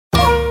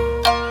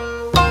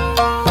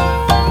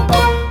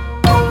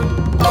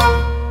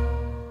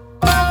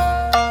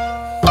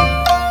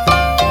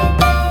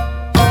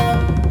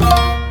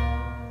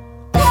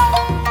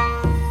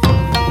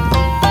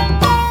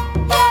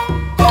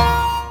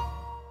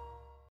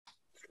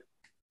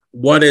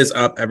What is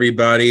up,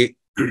 everybody?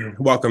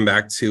 Welcome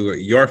back to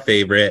your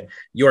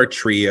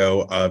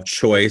trio of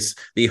choice,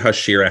 the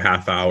Hashira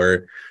Half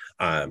Hour.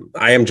 I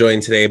am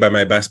joined today by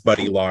my best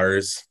buddy,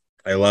 Lars.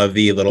 I love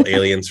the little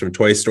aliens from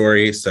Toy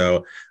Story,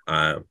 so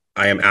I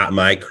am at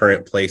my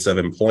current place of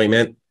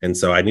employment, and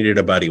so I needed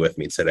a buddy with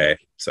me today.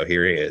 So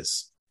here he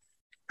is.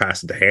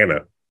 Pass it to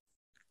Hannah.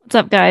 What's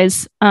up,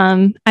 guys?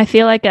 I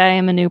feel like I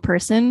am a new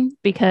person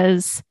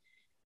because,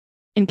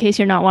 in case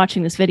you're not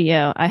watching this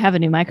video, I have a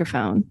new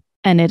microphone.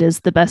 And it is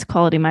the best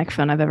quality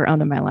microphone I've ever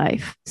owned in my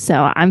life. So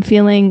I'm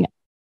feeling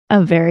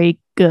a very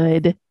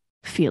good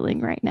feeling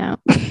right now.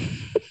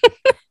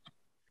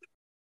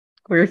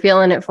 We're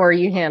feeling it for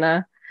you,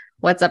 Hannah.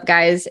 What's up,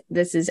 guys?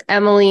 This is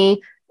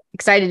Emily.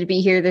 Excited to be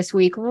here this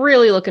week.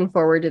 Really looking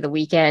forward to the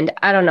weekend.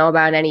 I don't know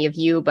about any of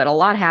you, but a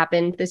lot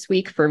happened this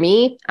week for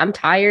me. I'm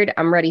tired.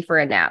 I'm ready for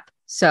a nap.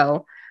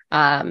 So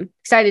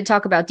excited to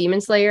talk about Demon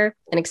Slayer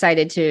and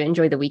excited to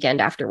enjoy the weekend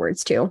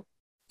afterwards, too.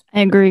 I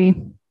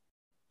agree.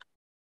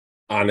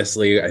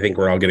 Honestly, I think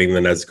we're all getting the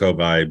Nezuko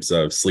vibes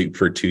of sleep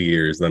for 2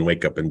 years, then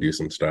wake up and do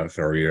some stuff.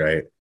 Are we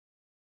right?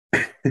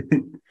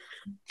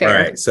 All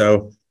right,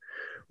 so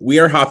we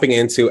are hopping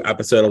into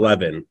episode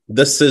 11,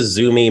 the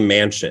Tsuzumi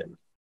Mansion.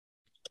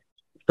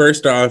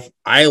 First off,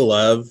 I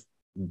love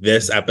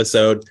this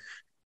episode,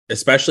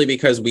 especially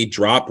because we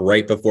drop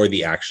right before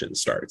the action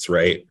starts,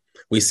 right?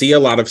 We see a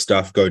lot of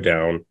stuff go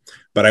down,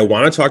 but I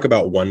want to talk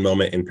about one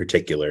moment in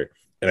particular,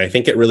 and I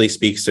think it really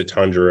speaks to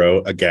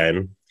Tanjiro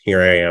again.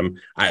 Here I am.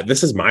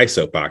 This is my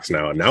soapbox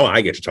now. And now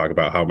I get to talk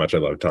about how much I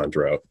love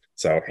Tanjiro.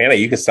 So, Hannah,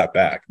 you can step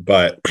back.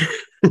 But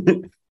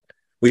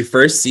we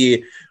first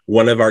see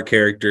one of our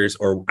characters,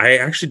 or I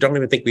actually don't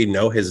even think we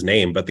know his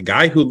name, but the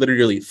guy who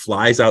literally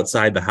flies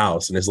outside the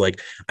house and is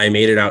like, I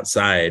made it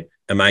outside.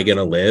 Am I going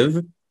to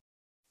live?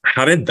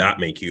 How did that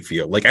make you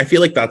feel? Like, I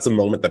feel like that's a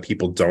moment that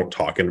people don't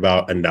talk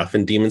about enough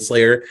in Demon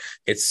Slayer.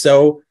 It's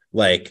so,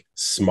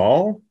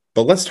 small,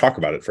 but let's talk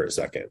about it for a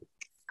second.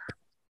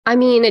 I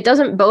mean, it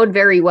doesn't bode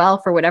very well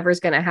for whatever's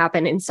going to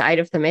happen inside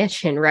of the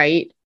mansion,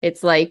 right?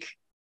 It's like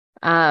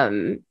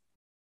there's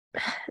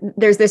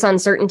this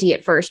uncertainty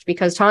at first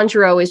because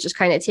Tanjiro is just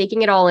kind of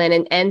taking it all in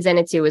and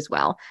Zenitsu as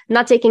well.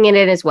 Not taking it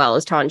in as well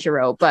as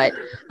Tanjiro, but,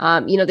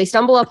 they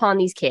stumble upon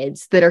these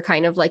kids that are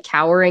kind of like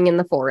cowering in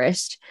the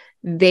forest.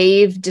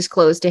 They've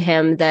disclosed to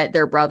him that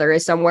their brother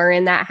is somewhere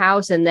in that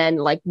house. And then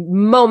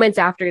moments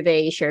after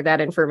they share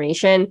that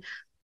information,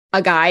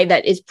 a guy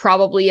that is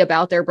probably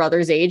about their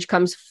brother's age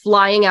comes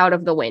flying out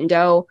of the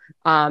window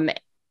and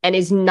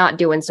is not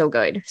doing so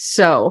good.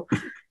 So,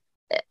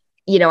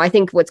 I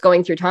think what's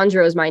going through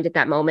Tanjiro's mind at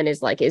that moment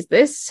is like, is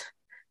this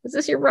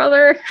your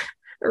brother?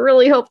 I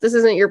really hope this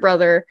isn't your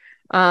brother.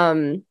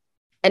 And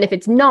if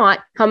it's not,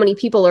 how many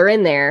people are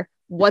in there?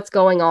 What's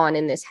going on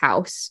in this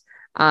house?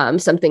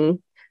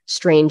 Something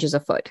strange is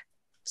afoot.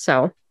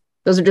 So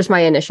those are just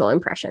my initial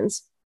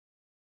impressions.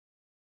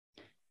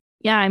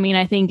 Yeah, I mean,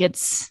 I think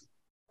it's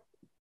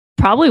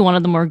probably one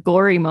of the more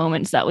gory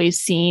moments that we've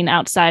seen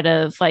outside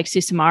of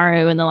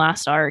Susumaru in the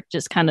last arc,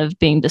 just kind of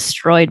being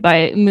destroyed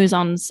by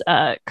Muzan's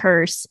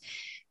curse.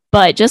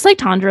 But just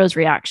Tanjiro's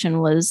reaction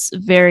was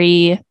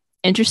very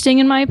interesting,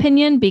 in my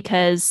opinion,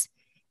 because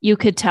you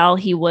could tell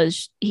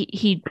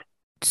he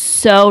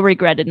so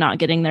regretted not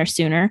getting there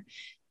sooner.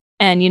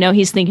 And,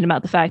 he's thinking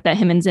about the fact that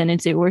him and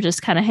Zenitsu were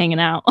just kind of hanging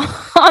out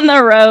on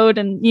the road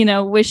and,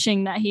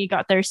 wishing that he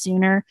got there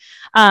sooner.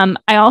 I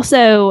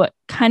also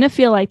kind of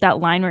feel like that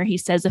line where he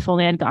says, if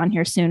only I'd gone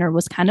here sooner,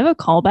 was kind of a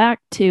callback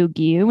to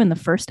Gyu in the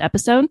first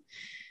episode.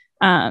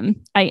 I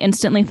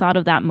instantly thought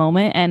of that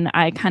moment, and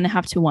I kind of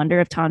have to wonder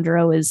if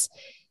Tanjiro is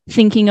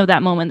thinking of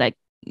that moment that,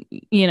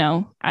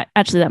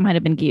 actually that might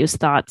have been Gyu's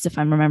thoughts if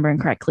I'm remembering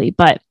correctly,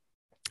 but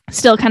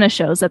still kind of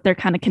shows that they're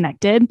kind of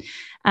connected.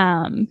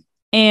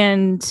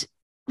 And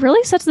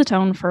really sets the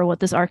tone for what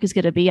this arc is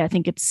going to be. I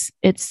think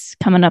it's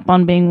coming up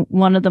on being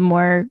one of the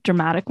more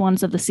dramatic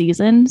ones of the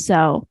season.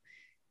 So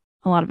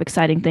a lot of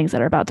exciting things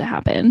that are about to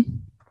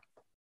happen.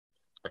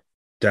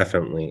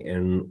 Definitely.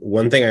 And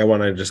one thing I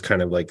want to just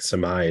kind of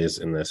surmise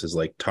in this is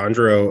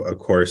Tanjiro, of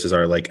course, is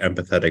our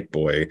empathetic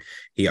boy.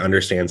 He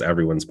understands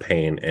everyone's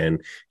pain,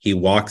 and he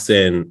walks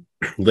in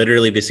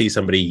literally to see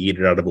somebody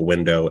yeeted out of a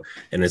window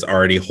and is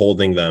already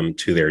holding them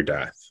to their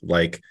death.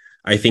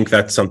 I think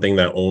that's something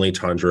that only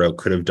Tanjiro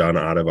could have done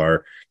out of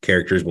our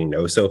characters we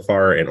know so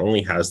far, and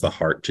only has the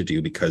heart to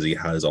do because he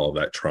has all of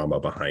that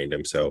trauma behind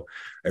him. So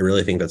I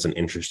really think that's an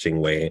interesting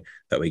way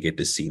that we get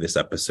to see this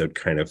episode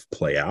kind of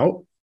play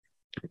out.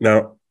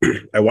 Now,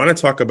 I want to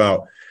talk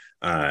about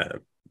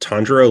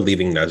Tanjiro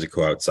leaving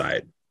Nezuko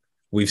outside.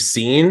 We've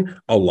seen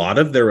a lot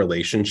of their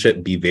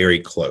relationship be very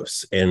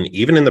close. And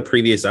even in the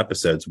previous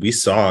episodes, we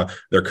saw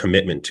their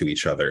commitment to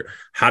each other.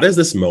 How does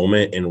this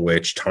moment in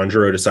which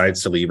Tanjiro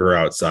decides to leave her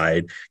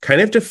outside kind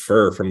of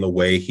differ from the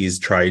way he's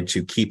tried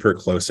to keep her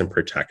close and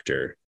protect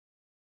her?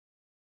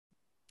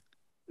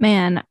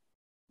 Man,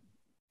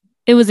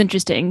 it was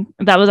interesting.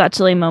 That was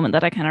actually a moment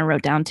that I kind of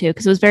wrote down too,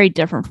 because it was very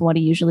different from what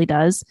he usually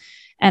does.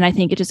 And I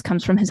think it just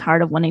comes from his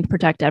heart of wanting to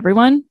protect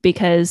everyone,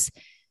 because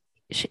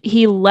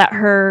he let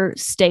her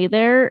stay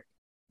there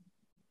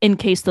in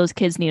case those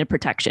kids needed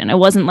protection. It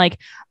wasn't like,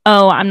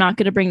 oh, I'm not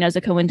going to bring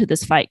Nezuko into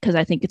this fight because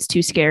I think it's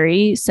too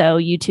scary, so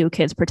you two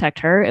kids protect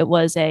her. It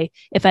was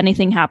if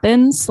anything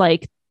happens,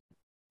 like,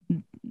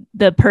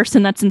 the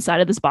person that's inside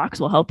of this box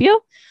will help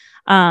you.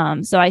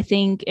 So I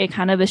think it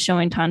kind of is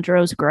showing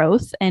Tanjiro's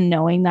growth and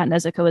knowing that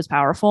Nezuko is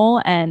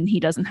powerful and he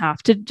doesn't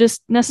have to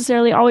just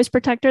necessarily always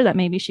protect her, that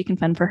maybe she can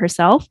fend for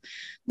herself.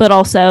 But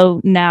also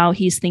now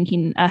he's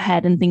thinking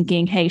ahead and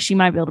thinking, hey, she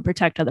might be able to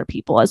protect other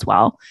people as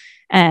well.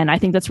 And I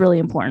think that's really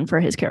important for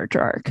his character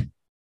arc.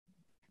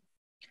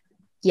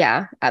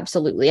 Yeah,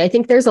 absolutely. I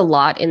think there's a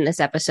lot in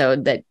this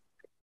episode that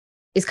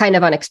is kind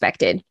of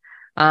unexpected.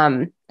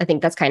 I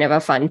think that's kind of a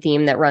fun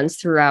theme that runs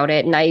throughout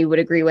it. And I would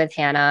agree with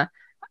Hannah.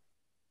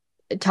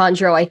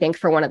 Tanjiro, I think,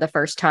 for one of the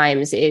first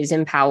times, is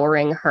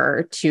empowering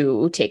her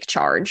to take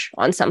charge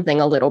on something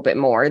a little bit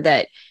more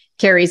that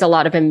carries a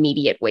lot of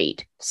immediate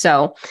weight.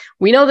 So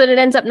we know that it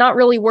ends up not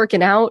really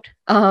working out,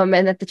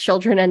 and that the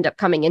children end up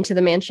coming into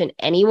the mansion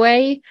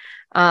anyway,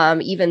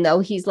 even though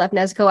he's left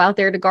Nezuko out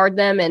there to guard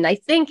them. And I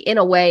think in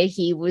a way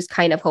he was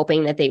kind of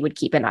hoping that they would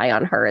keep an eye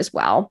on her as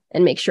well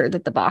and make sure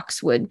that the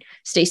box would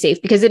stay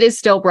safe, because it is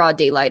still broad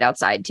daylight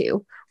outside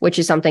too, which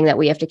is something that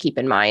we have to keep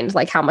in mind.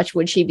 Like, how much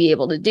would she be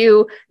able to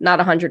do? Not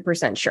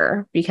 100%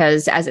 sure,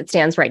 because as it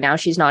stands right now,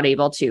 she's not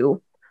able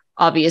to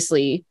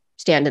obviously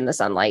stand in the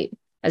sunlight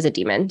as a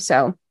demon.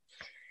 So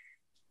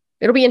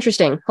it'll be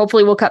interesting.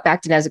 Hopefully we'll cut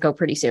back to Nezuko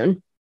pretty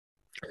soon.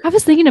 I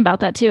was thinking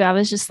about that too. I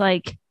was just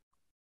like,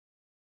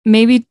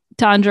 maybe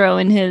Tanjiro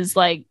in his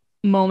like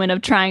moment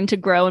of trying to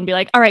grow and be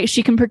like, all right,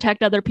 she can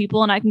protect other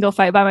people and I can go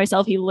fight by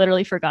myself. He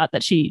literally forgot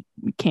that she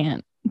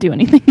can't do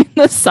anything in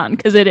the sun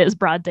because it is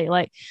broad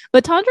daylight.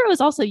 But Tanjiro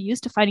is also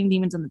used to fighting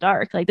demons in the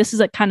dark. Like, this is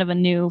a kind of a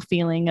new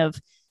feeling of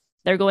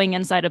they're going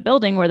inside a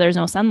building where there's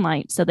no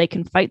sunlight so they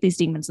can fight these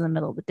demons in the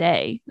middle of the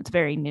day. It's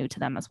very new to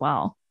them as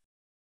well.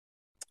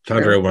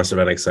 Tanjiro must have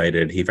been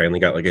excited. He finally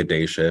got like a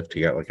day shift.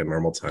 He got like a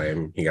normal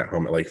time. He got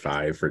home at like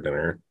 5 for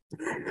dinner.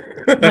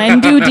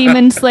 When do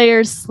demon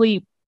slayers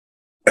sleep?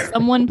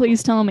 Someone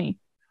please tell me.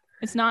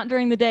 It's not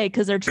during the day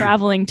because they're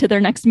traveling to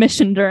their next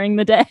mission during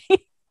the day.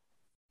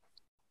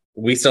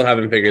 We still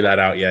haven't figured that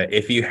out yet.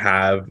 If you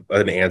have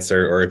an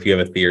answer or if you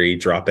have a theory,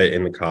 drop it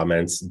in the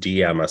comments,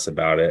 DM us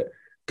about it.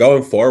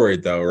 Going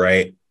forward though,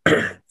 right?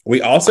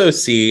 We also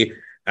see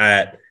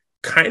at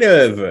kind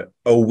of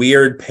a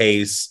weird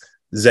pace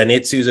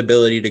Zenitsu's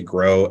ability to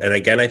grow. And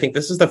again, I think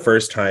this is the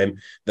first time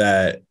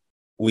that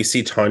we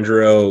see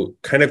Tanjiro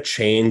kind of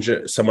change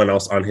someone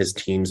else on his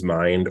team's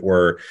mind,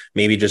 or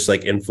maybe just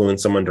like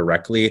influence someone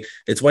directly.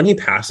 It's when he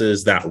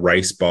passes that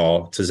rice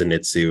ball to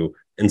Zenitsu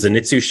and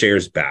Zenitsu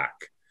shares back.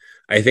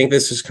 I think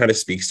this just kind of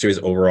speaks to his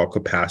overall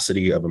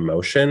capacity of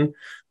emotion,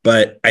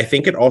 but I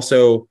think it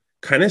also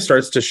kind of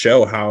starts to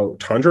show how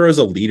Tanjiro is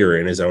a leader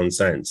in his own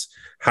sense.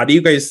 How do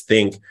you guys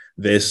think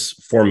this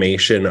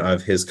formation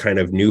of his kind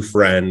of new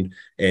friend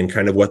and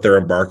kind of what they're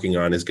embarking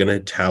on is going to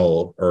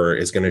tell, or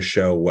is going to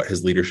show what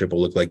his leadership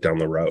will look like down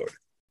the road?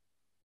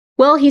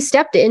 Well, he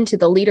stepped into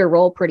the leader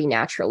role pretty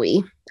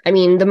naturally. I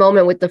mean, the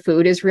moment with the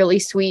food is really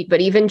sweet, but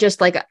even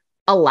just like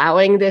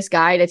allowing this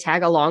guy to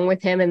tag along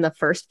with him in the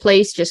first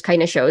place just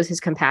kind of shows his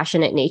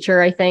compassionate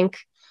nature, I think.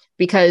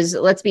 Because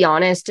let's be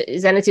honest,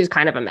 Zenitsu's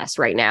kind of a mess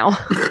right now.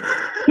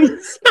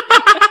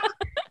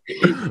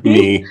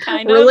 Me.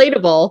 Kind of.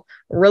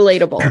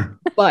 Relatable.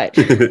 But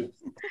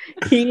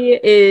he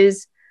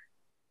is,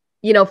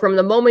 from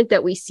the moment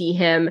that we see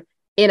him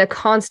in a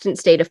constant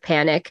state of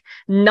panic,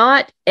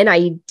 not an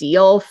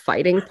ideal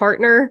fighting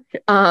partner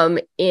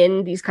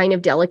in these kind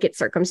of delicate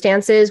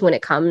circumstances when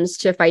it comes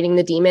to fighting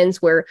the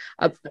demons, where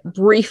a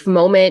brief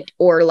moment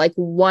or like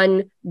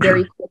one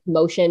very quick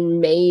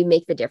motion may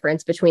make the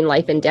difference between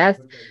life and death.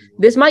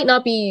 This might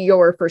not be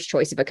your first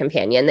choice of a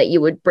companion that you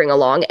would bring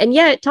along. And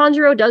yet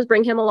Tanjiro does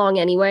bring him along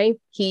anyway.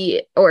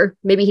 Or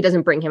maybe he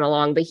doesn't bring him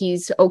along, but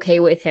he's okay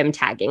with him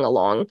tagging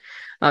along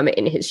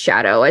in his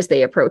shadow as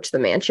they approach the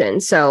mansion.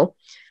 So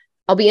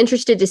I'll be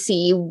interested to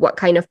see what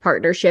kind of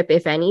partnership,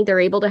 if any, they're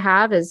able to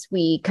have as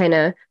we kind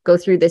of go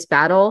through this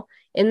battle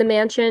in the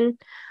mansion.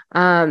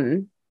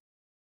 But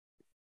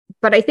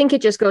I think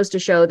it just goes to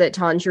show that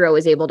Tanjiro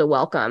is able to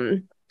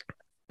welcome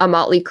a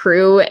motley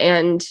crew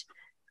and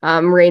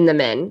rein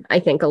them in, I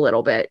think, a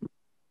little bit,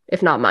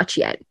 if not much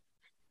yet.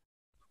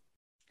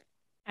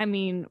 I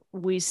mean,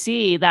 we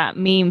see that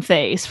meme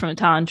face from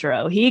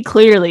Tanjiro. He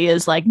clearly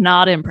is like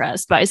not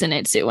impressed by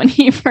Zenitsu when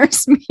he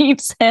first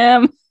meets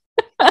him.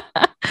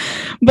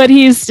 But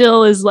he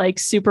still is like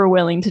super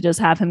willing to just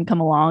have him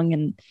come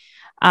along.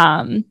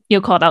 And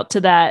you called out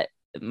to that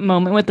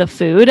moment with the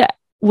food,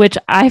 which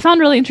I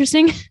found really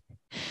interesting.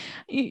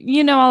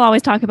 I'll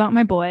always talk about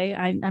my boy.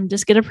 I'm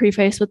just gonna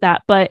preface with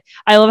that, but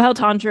I love how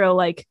Tanjiro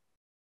like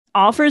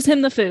offers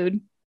him the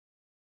food,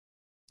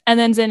 and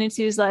then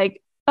Zenitsu's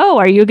like, "Oh,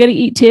 are you gonna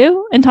eat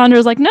too?" And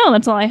Tanjiro's like, "No,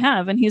 that's all I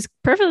have," and he's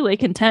perfectly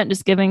content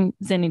just giving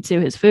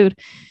Zenitsu his food.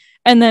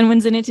 And then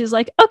when Zenitsu's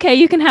like, "Okay,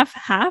 you can have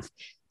half,"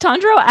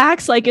 Tanjiro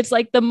acts like it's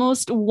like the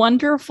most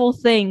wonderful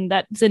thing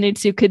that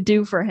Zenitsu could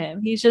do for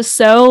him. He's just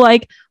so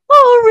like,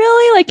 oh,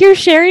 really? Like you're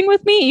sharing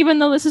with me, even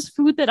though this is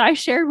food that I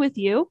shared with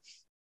you.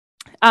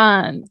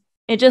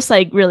 It just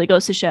like really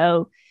goes to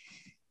show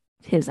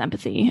his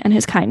empathy and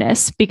his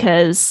kindness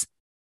because,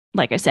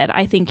 like I said,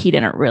 I think he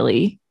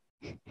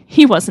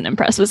wasn't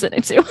impressed with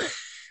Zenitsu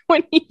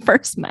when he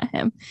first met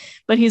him,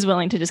 but he's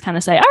willing to just kind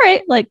of say, all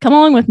right, like come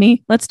along with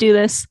me. Let's do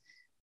this.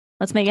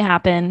 Let's make it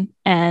happen.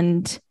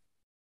 And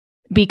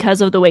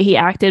because of the way he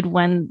acted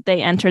when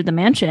they entered the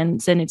mansion,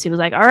 Zenitsu was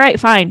like, all right,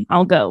 fine,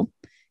 I'll go.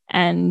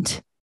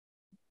 And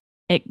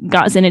it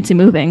got Zenitsu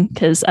moving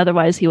because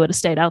otherwise he would have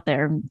stayed out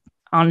there.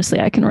 Honestly,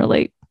 I can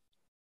relate.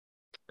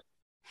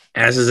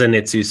 As a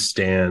Zenitsu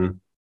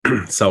stan,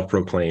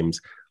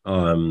 self-proclaims,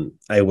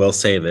 I will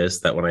say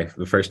this, that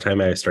the first time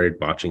I started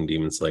watching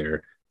Demon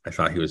Slayer, I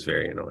thought he was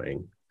very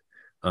annoying.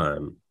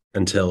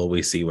 Until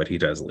we see what he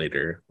does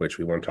later, which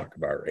we won't talk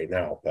about right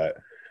now. But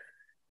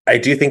I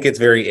do think it's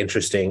very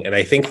interesting. And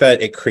I think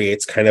that it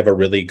creates kind of a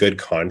really good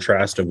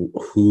contrast of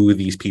who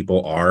these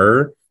people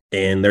are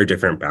and their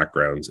different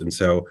backgrounds. And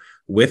so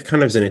with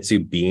kind of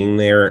Zenitsu being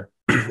there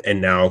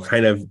and now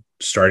kind of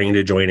starting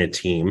to join a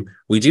team,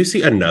 we do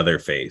see another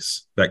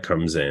face that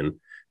comes in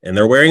and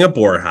they're wearing a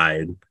boar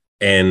hide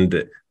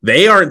and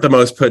they aren't the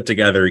most put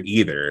together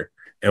either.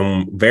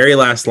 And very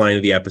last line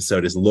of the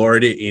episode is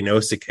Lord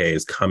Inosuke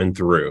is coming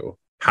through.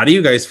 How do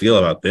you guys feel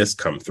about this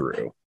come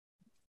through?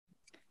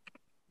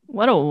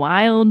 What a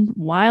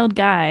wild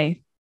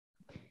guy.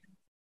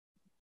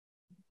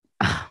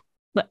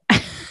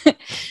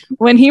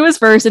 When he was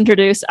first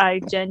introduced,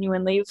 I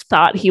genuinely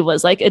thought he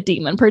was like a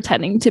demon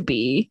pretending to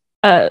be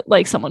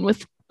like someone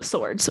with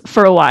swords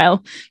for a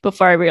while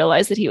before I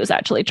realized that he was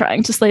actually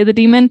trying to slay the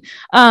demon.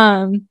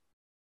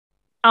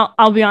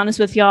 I'll be honest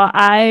with y'all.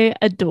 I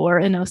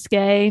adore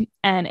Inosuke,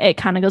 and it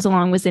kind of goes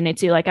along with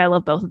Zenitsu. Like I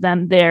love both of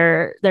them.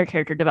 Their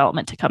character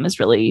development to come is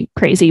really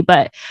crazy,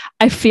 but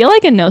I feel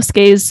like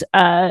Inosuke's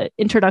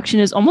introduction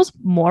is almost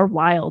more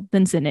wild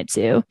than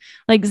Zenitsu.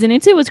 Like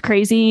Zenitsu was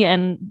crazy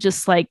and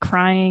just like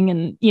crying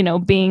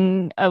and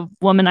being a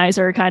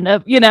womanizer, kind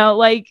of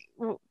like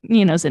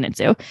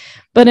Zenitsu.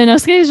 But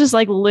Inosuke is just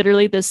like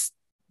literally this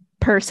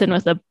person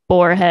with a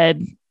boar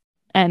head,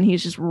 and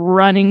he's just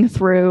running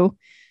through.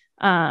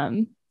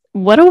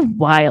 What a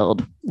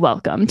wild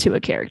welcome to a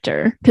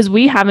character, because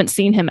we haven't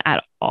seen him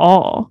at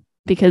all,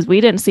 because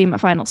we didn't see him at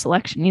final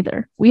selection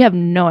either. We have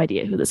no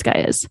idea who this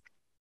guy is.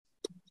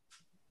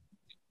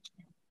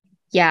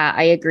 Yeah,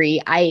 I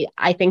agree. I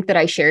think that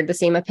I shared the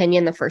same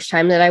opinion the first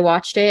time that I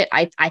watched it.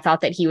 I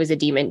thought that he was a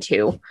demon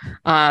too.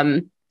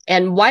 And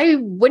why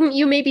wouldn't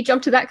you maybe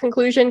jump to that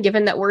conclusion,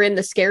 given that we're in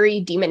the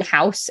scary demon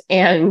house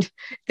and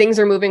things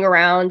are moving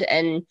around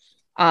and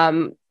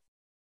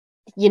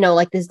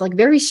like this like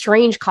very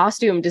strange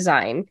costume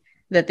design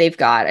that they've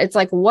got. It's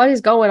like, what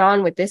is going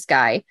on with this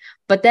guy?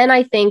 But then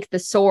I think the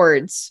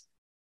swords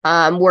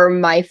were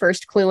my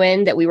first clue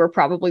in that we were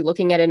probably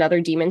looking at another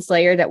demon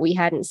slayer that we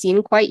hadn't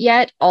seen quite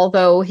yet,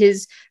 although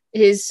his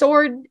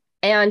sword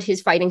and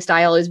his fighting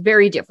style is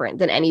very different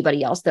than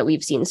anybody else that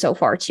we've seen so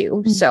far too.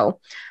 Mm-hmm. So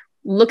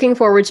looking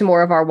forward to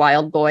more of our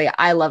wild boy.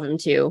 I love him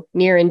too,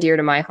 near and dear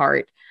to my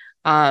heart.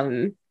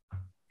 And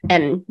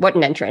what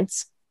an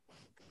entrance.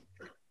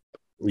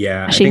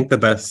 Yeah, I think the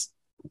best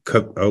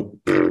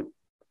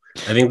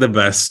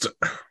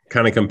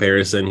kind of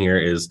comparison here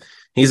is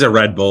he's a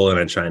Red Bull in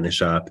a China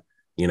shop.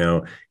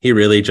 He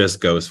really just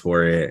goes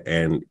for it,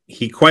 and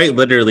he quite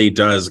literally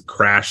does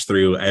crash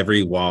through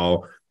every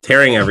wall,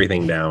 tearing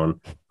everything down.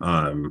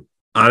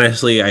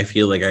 Honestly, I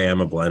feel like I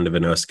am a blend of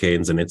Inosuke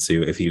and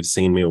Zenitsu. If you've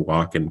seen me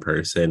walk in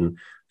person,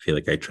 I feel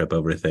like I trip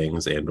over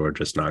things and or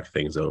just knock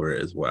things over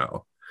as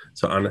well.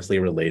 So honestly,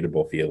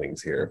 relatable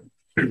feelings here.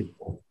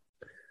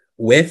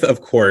 With, of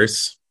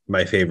course,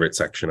 my favorite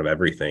section of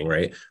everything,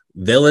 right?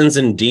 Villains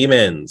and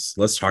demons.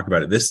 Let's talk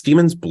about it. This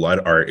demon's blood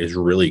art is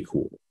really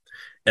cool.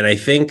 And I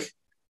think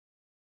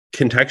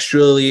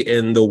contextually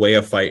in the way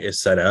a fight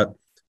is set up,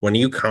 when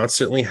you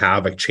constantly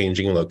have a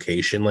changing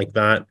location like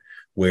that,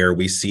 where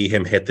we see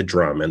him hit the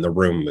drum and the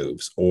room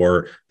moves,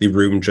 or the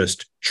room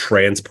just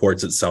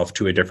transports itself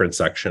to a different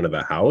section of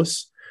the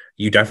house,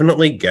 you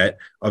definitely get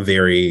a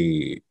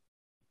very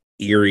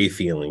eerie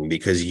feeling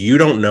because you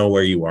don't know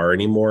where you are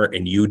anymore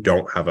and you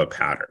don't have a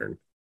pattern.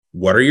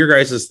 What are your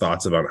guys'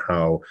 thoughts about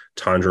how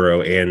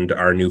Tanjiro and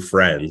our new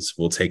friends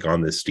will take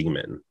on this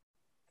demon?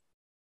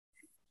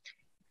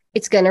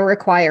 It's going to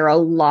require a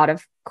lot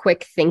of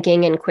quick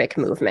thinking and quick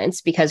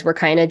movements because we're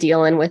kind of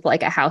dealing with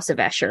like a House of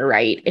Escher,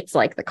 right? It's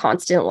like the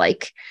constant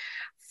like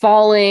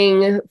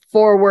falling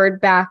forward,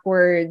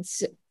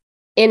 backwards,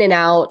 in and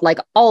out, like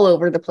all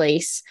over the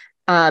place.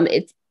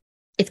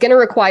 It's going to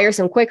require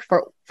some quick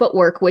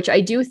footwork, which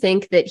I do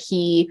think that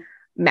he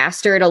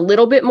mastered a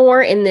little bit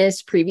more in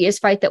this previous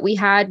fight that we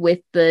had with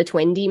the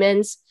twin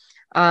demons.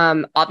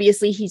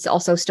 Obviously, he's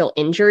also still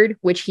injured,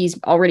 which he's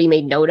already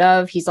made note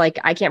of. He's like,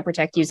 I can't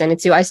protect you,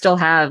 Zenitsu. I still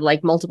have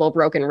like multiple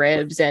broken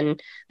ribs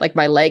and like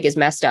my leg is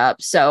messed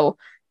up. So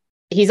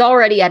he's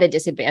already at a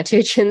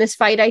disadvantage in this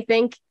fight, I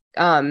think.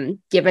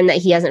 given that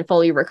he hasn't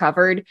fully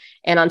recovered.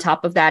 And on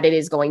top of that, it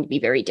is going to be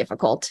very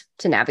difficult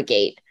to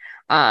navigate.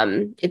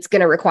 It's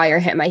going to require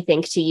him, I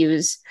think, to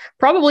use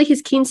probably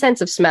his keen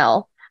sense of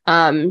smell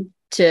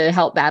to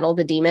help battle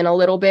the demon a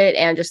little bit,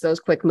 and just those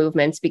quick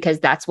movements, because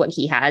that's what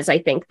he has, I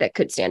think, that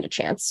could stand a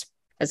chance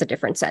as a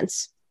different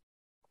sense.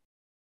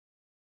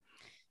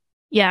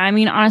 Yeah, I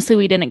mean, honestly,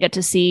 we didn't get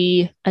to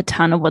see a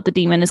ton of what the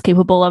demon is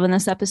capable of in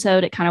this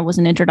episode. It kind of was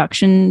an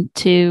introduction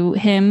to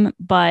him,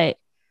 but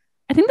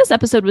I think this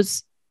episode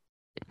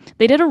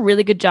they did a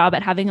really good job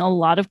at having a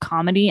lot of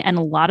comedy and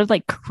a lot of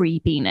like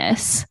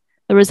creepiness.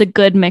 There was a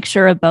good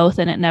mixture of both,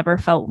 and it never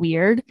felt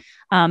weird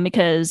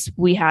because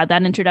we had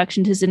that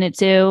introduction to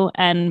Zenitsu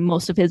and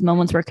most of his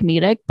moments were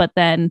comedic, but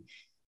then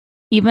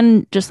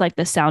even just like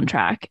the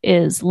soundtrack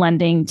is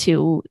lending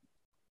to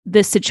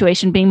this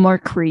situation being more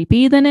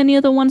creepy than any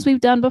of the ones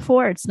we've done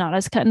before. It's not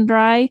as cut and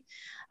dry.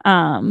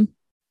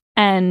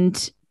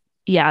 And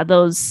yeah,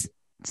 those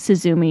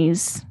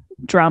Tsuzumi's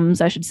drums,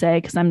 I should say,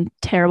 because I'm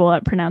terrible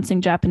at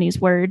pronouncing Japanese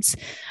words.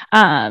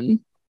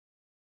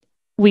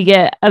 We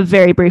get a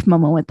very brief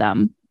moment with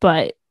them,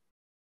 but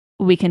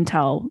we can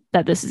tell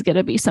that this is going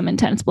to be some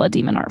intense blood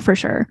demon art for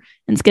sure.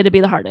 And it's going to be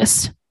the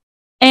hardest.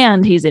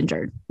 And he's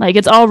injured. Like,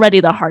 it's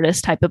already the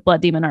hardest type of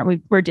blood demon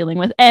art we're dealing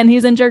with. And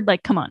he's injured.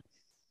 Like, come on.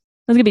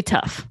 It's going to be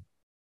tough.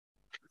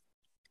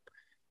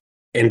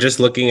 And just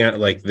looking at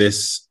like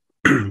this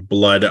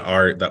blood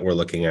art that we're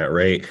looking at,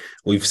 right?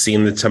 We've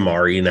seen the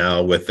Tamari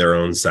now with their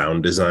own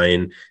sound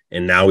design.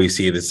 And now we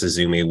see the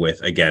Tsuzumi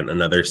with, again,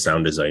 another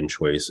sound design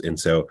choice. And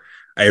so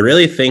I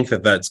really think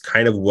that that's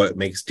kind of what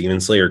makes Demon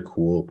Slayer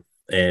cool.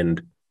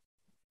 And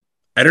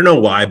I don't know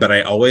why, but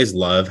I always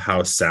love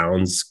how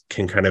sounds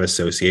can kind of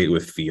associate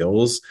with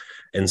feels.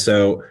 And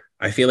so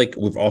I feel like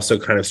we've also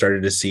kind of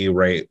started to see,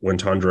 right, when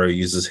Tanjiro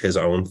uses his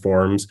own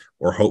forms,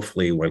 or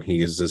hopefully when he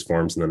uses his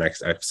forms in the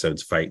next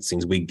episode's fight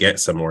scenes, we get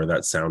some more of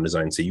that sound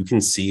design. So you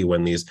can see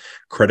when these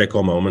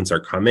critical moments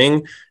are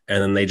coming,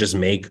 and then they just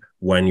make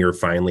when you're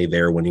finally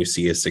there, when you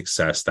see a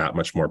success, that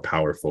much more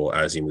powerful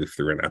as you move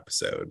through an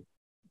episode.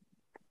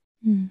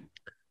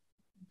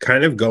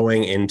 Kind of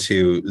going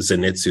into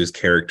Zenitsu's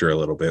character a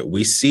little bit,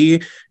 we see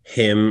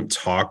him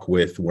talk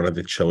with one of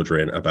the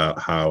children about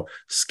how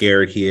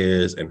scared he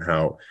is and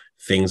how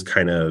things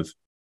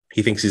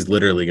he thinks he's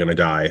literally going to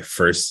die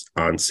first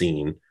on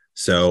scene.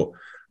 So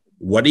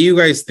what do you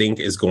guys think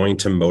is going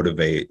to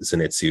motivate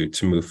Zenitsu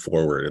to move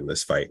forward in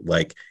this fight?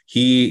 Like,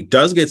 he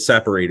does get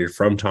separated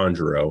from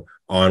Tanjiro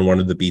on one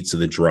of the beats of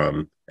the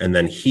drum, and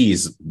then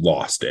he's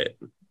lost it.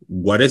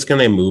 What is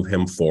going to move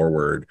him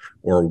forward,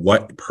 or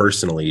what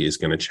personally is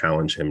going to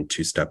challenge him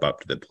to step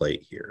up to the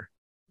plate here?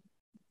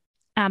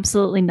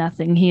 Absolutely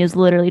nothing. He is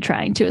literally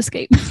trying to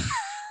escape.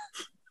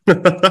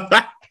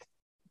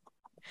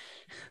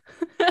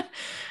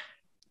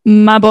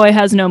 My boy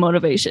has no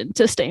motivation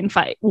to stay and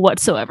fight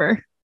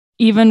whatsoever.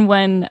 Even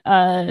when,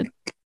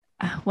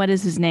 what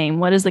is his name?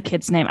 What is the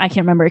kid's name? I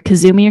can't remember.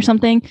 Kazumi or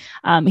something.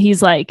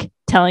 He's like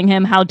telling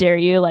him, how dare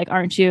you? Like,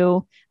 aren't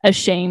you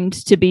ashamed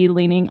to be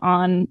leaning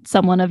on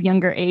someone of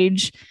younger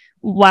age?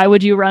 Why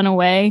would you run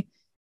away?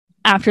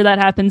 After that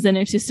happens,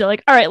 and she's still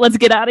like, all right, let's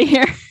get out of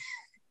here.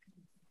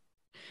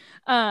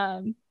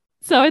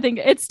 So I think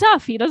it's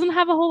tough. He doesn't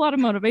have a whole lot of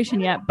motivation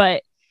yet,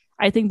 but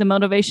I think the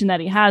motivation that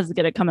he has is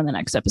going to come in the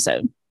next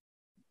episode.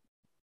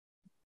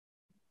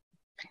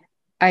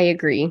 I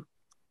agree.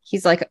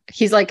 He's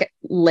like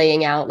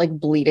laying out, like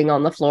bleeding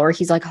on the floor.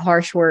 He's like,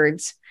 harsh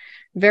words,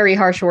 very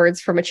harsh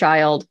words from a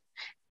child.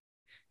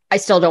 I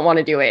still don't want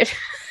to do it.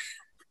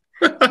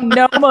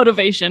 No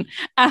motivation.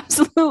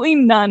 Absolutely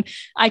none.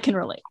 I can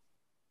relate.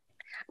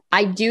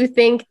 I do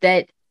think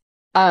that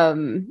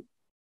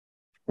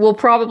we'll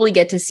probably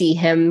get to see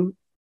him.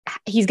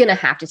 He's going to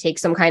have to take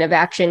some kind of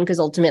action, because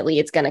ultimately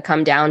it's going to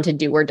come down to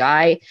do or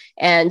die.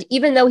 And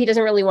even though he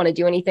doesn't really want to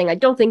do anything, I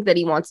don't think that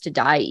he wants to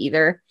die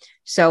either.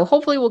 So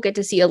hopefully we'll get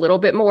to see a little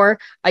bit more.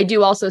 I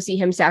do also see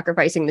him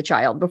sacrificing the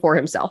child before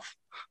himself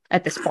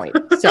at this point.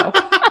 So.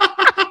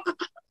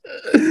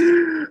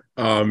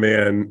 Oh,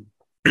 man.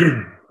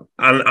 And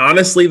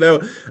honestly,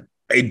 though,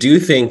 I do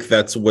think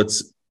that's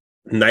what's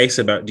nice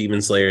about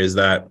Demon Slayer, is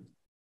that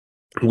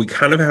we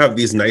kind of have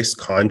these nice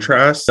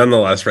contrasts.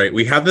 Nonetheless, right,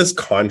 we have this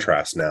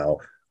contrast now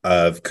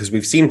of, because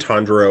we've seen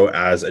Tanjiro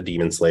as a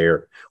Demon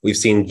Slayer, we've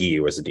seen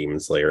Giyu as a Demon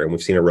Slayer, and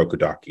we've seen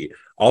Orokodaki.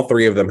 All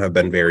three of them have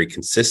been very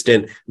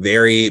consistent,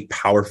 very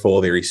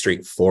powerful, very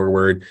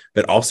straightforward,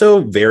 but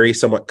also very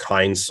somewhat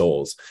kind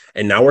souls.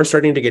 And now we're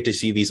starting to get to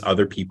see these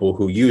other people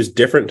who use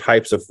different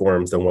types of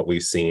forms than what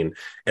we've seen,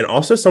 and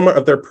also somewhat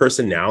of their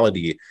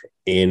personality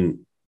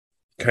in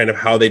kind of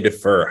how they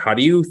differ. How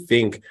do you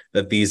think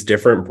that these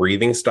different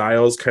breathing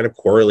styles kind of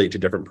correlate to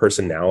different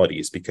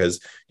personalities?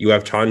 Because you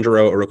have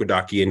Tanjiro,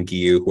 Orokodaki, and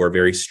Giyu, who are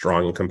very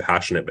strong and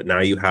compassionate, but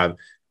now you have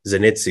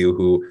Zenitsu,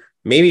 who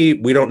maybe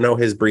we don't know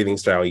his breathing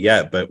style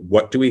yet, but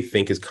what do we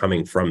think is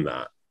coming from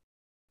that?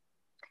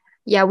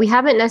 Yeah, we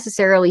haven't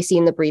necessarily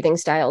seen the breathing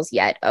styles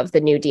yet of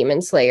the new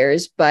Demon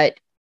Slayers, but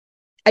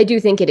I do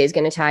think it is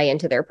going to tie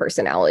into their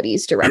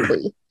personalities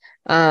directly.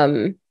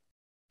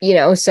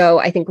 So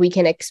I think we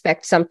can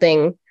expect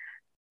something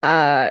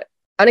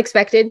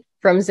unexpected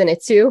from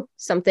Zenitsu,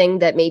 something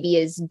that maybe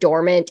is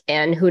dormant,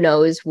 and who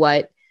knows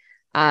what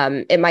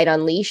it might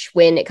unleash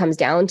when it comes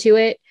down to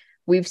it.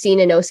 We've seen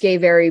Inosuke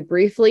very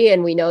briefly,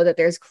 and we know that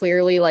there's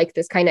clearly like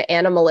this kind of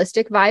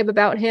animalistic vibe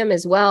about him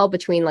as well,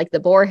 between like the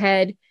boar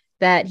head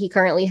that he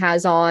currently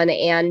has on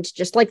and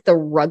just like the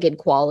rugged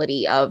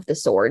quality of the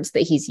swords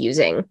that he's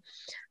using.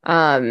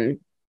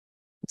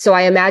 So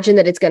I imagine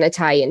that it's going to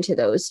tie into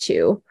those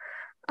two.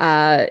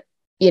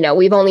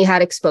 We've only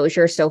had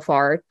exposure so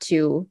far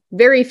to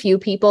very few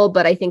people,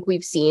 but I think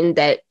we've seen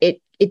that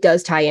it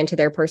does tie into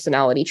their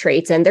personality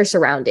traits and their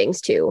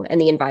surroundings too,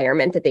 and the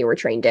environment that they were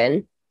trained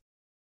in.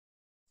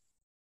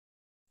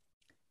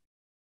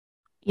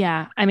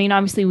 Yeah, I mean,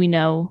 obviously we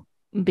know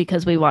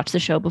because we watched the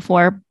show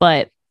before,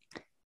 but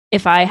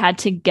if I had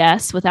to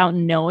guess without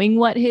knowing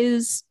what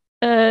his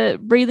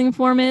breathing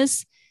form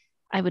is,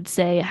 I would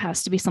say it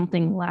has to be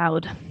something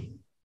loud.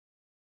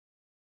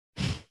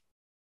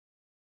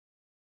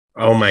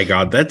 Oh my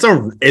God,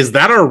 is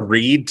that a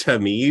read to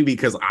me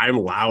because I'm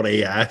loud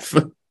AF?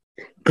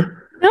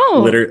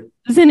 No,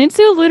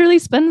 Zenitsu literally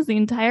spends the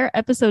entire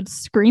episode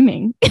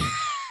screaming.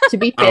 To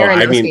be fair,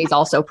 Inosuke is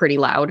also pretty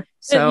loud.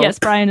 So yes,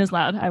 Brian is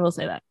loud. I will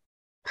say that.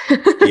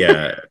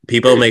 Yeah,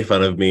 people make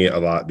fun of me a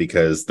lot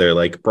because they're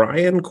like,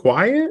 Brian,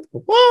 quiet?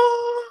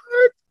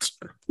 What?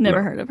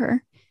 Never heard of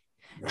her.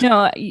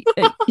 No.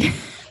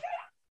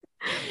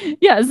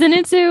 Yeah,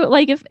 Zenitsu,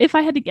 like if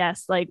I had to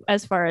guess, like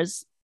as far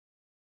as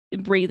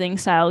breathing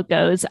style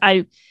goes,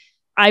 I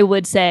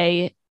would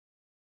say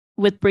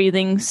with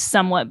breathing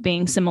somewhat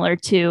being similar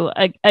to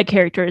a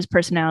character's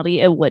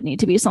personality, it would need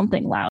to be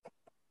something loud.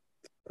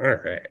 All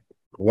right.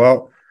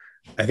 Well,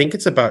 I think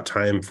it's about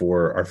time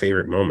for our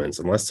favorite moments,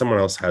 unless someone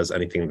else has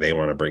anything they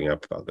want to bring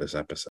up about this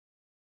episode.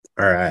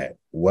 All right.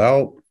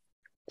 Well,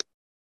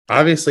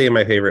 obviously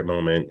my favorite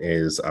moment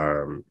is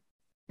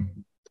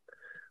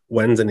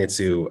when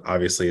Zenitsu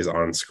obviously is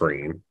on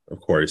screen,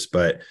 of course,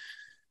 but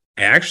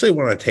I actually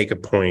want to take a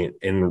point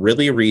and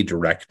really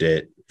redirect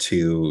it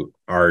to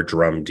our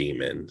drum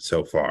demon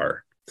so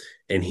far.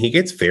 And he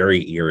gets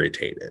very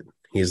irritated.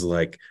 He's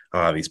like,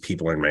 these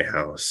people in my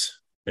house.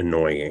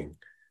 Annoying.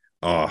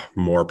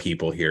 More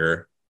people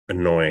here.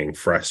 Annoying,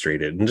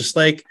 frustrated. And just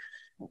like,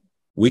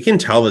 we can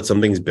tell that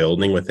something's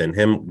building within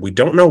him. We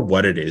don't know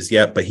what it is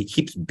yet, but he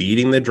keeps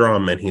beating the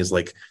drum and he's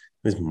like,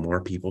 there's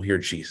more people here.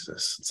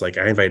 Jesus. It's like,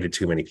 I invited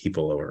too many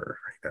people over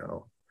right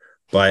now.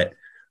 But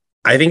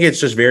I think it's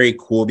just very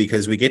cool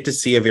because we get to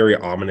see a very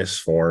ominous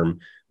form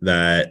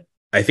that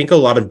I think a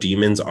lot of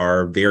demons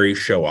are very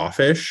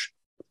show-offish.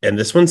 And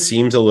this one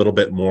seems a little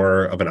bit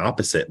more of an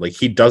opposite. Like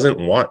he doesn't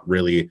want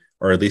really,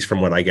 or at least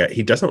from what I get,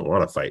 he doesn't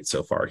want to fight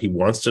so far. He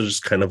wants to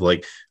just kind of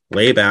like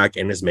lay back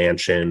in his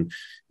mansion,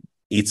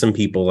 eat some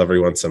people every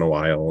once in a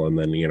while, and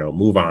then,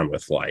 move on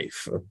with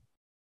life.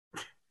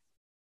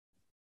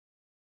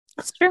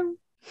 That's true.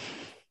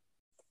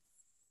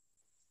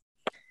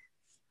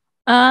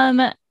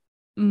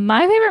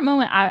 My favorite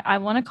moment, I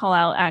want to call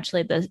out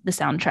actually the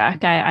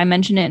soundtrack. I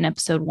mentioned it in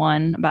episode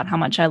 1 about how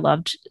much I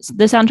loved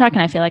the soundtrack,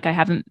 and I feel like I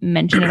haven't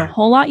mentioned it a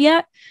whole lot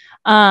yet.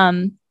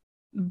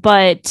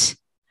 But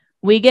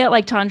we get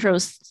like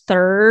Tanjiro's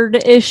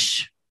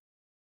third-ish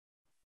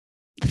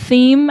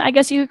theme, I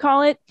guess you could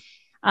call it,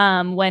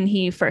 when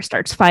he first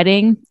starts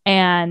fighting,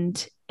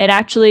 and it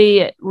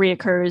actually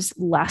reoccurs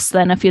less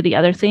than a few of the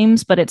other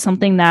themes, but it's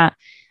something that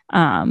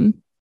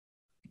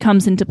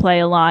comes into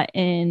play a lot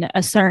in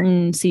a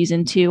certain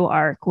season 2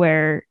 arc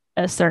where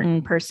a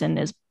certain person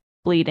is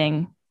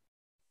bleeding.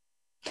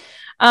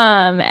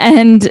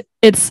 And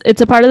it's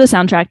a part of the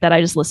soundtrack that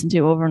I just listen to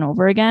over and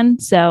over again.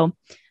 So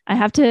I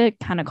have to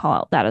kind of call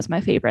out that as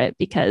my favorite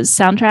because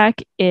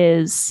soundtrack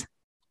is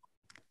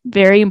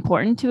very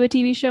important to a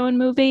TV show and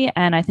movie.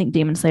 And I think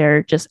Demon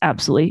Slayer just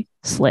absolutely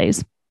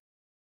slays.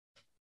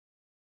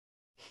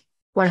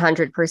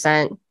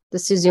 100%. The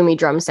Tsuzumi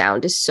drum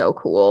sound is so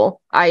cool.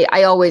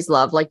 I always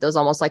love like those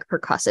almost like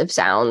percussive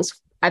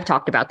sounds. I've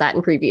talked about that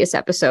in previous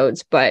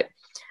episodes, but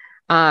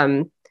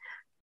my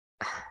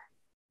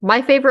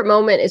favorite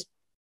moment is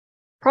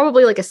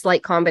probably like a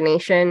slight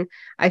combination.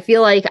 I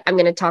feel like I'm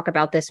going to talk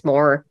about this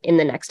more in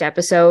the next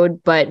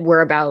episode, but we're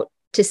about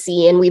to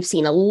see, and we've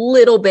seen a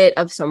little bit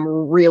of some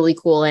really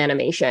cool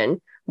animation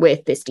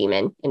with this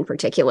demon in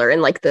particular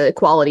and like the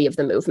quality of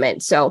the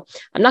movement. So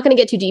I'm not going to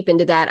get too deep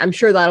into that. I'm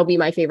sure that'll be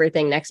my favorite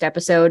thing next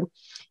episode.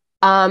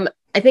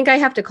 I think I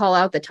have to call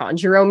out the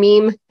Tanjiro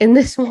meme in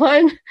this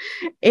one.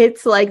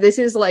 It's like, this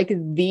is like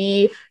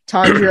the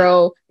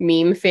Tanjiro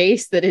meme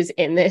face that is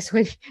in this,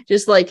 with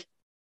just like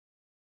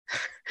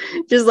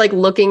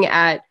looking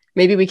at,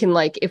 maybe we can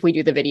like, if we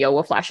do the video,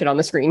 we'll flash it on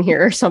the screen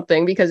here or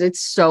something, because it's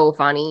so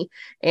funny.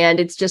 And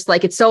it's just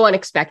like, it's so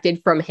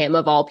unexpected from him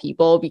of all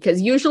people,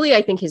 because usually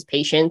I think his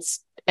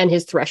patience and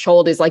his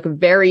threshold is like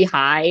very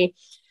high.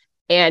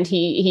 And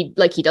he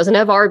doesn't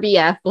have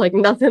RBF, like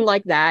nothing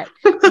like that.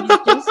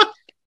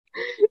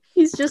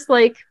 He's just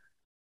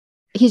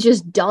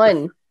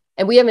done.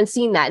 And we haven't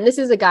seen that. And this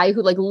is a guy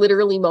who like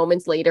literally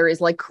moments later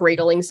is like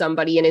cradling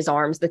somebody in his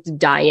arms that's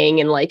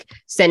dying and like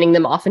sending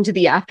them off into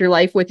the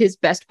afterlife with his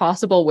best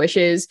possible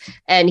wishes.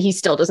 And he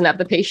still doesn't have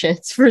the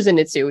patience for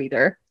Zenitsu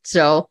either.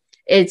 So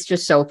it's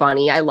just so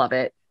funny. I love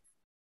it.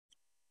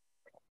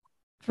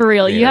 For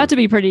real, you have to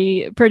be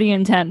pretty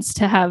intense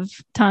to have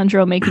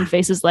Tanjiro making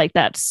faces like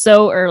that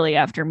so early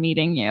after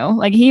meeting you.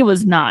 Like, he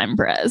was not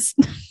impressed.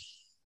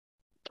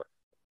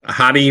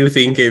 How do you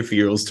think it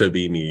feels to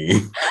be me?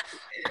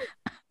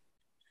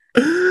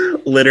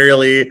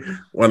 Literally,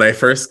 when I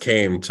first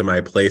came to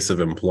my place of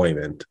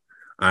employment,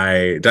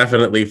 I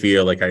definitely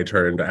feel like I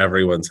turned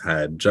everyone's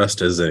head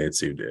just as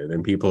Zenitsu did.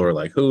 And people were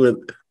like, who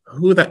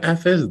the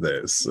F is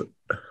this?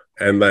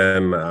 And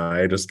then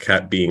I just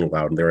kept being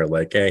loud. And they were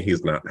like, hey,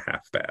 he's not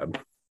half bad.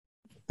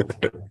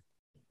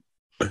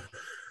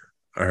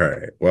 All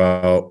right.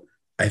 Well,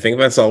 I think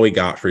that's all we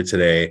got for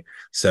today.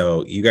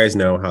 So you guys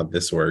know how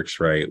this works,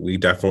 right? We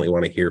definitely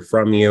want to hear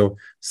from you.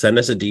 Send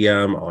us a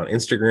DM on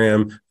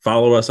Instagram.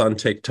 Follow us on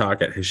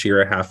TikTok at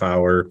Hashira Half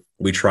Hour.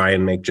 We try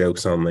and make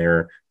jokes on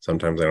there.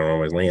 Sometimes I don't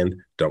always land.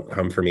 Don't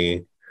come for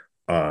me.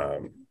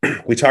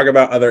 We talk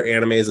about other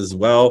animes as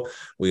well.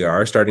 We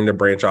are starting to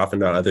branch off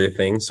into other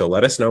things. So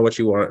let us know what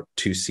you want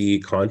to see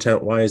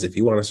content-wise. If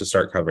you want us to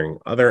start covering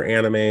other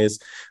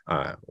animes,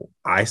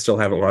 I still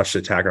haven't watched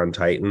Attack on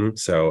Titan.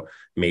 So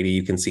maybe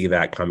you can see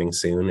that coming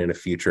soon in a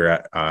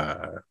future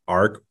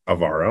arc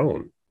of our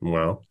own.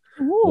 Well,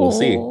 we'll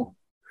see.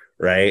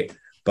 Right?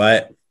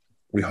 But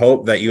we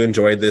hope that you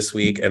enjoyed this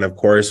week. And of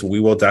course, we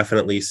will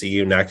definitely see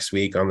you next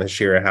week on the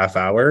Shira Half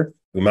Hour.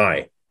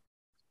 Umai.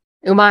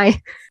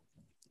 Umai.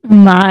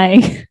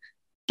 My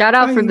shout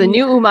out for the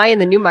new Umai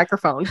and the new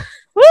microphone.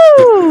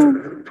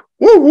 Woo!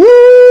 Woo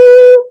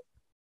woo!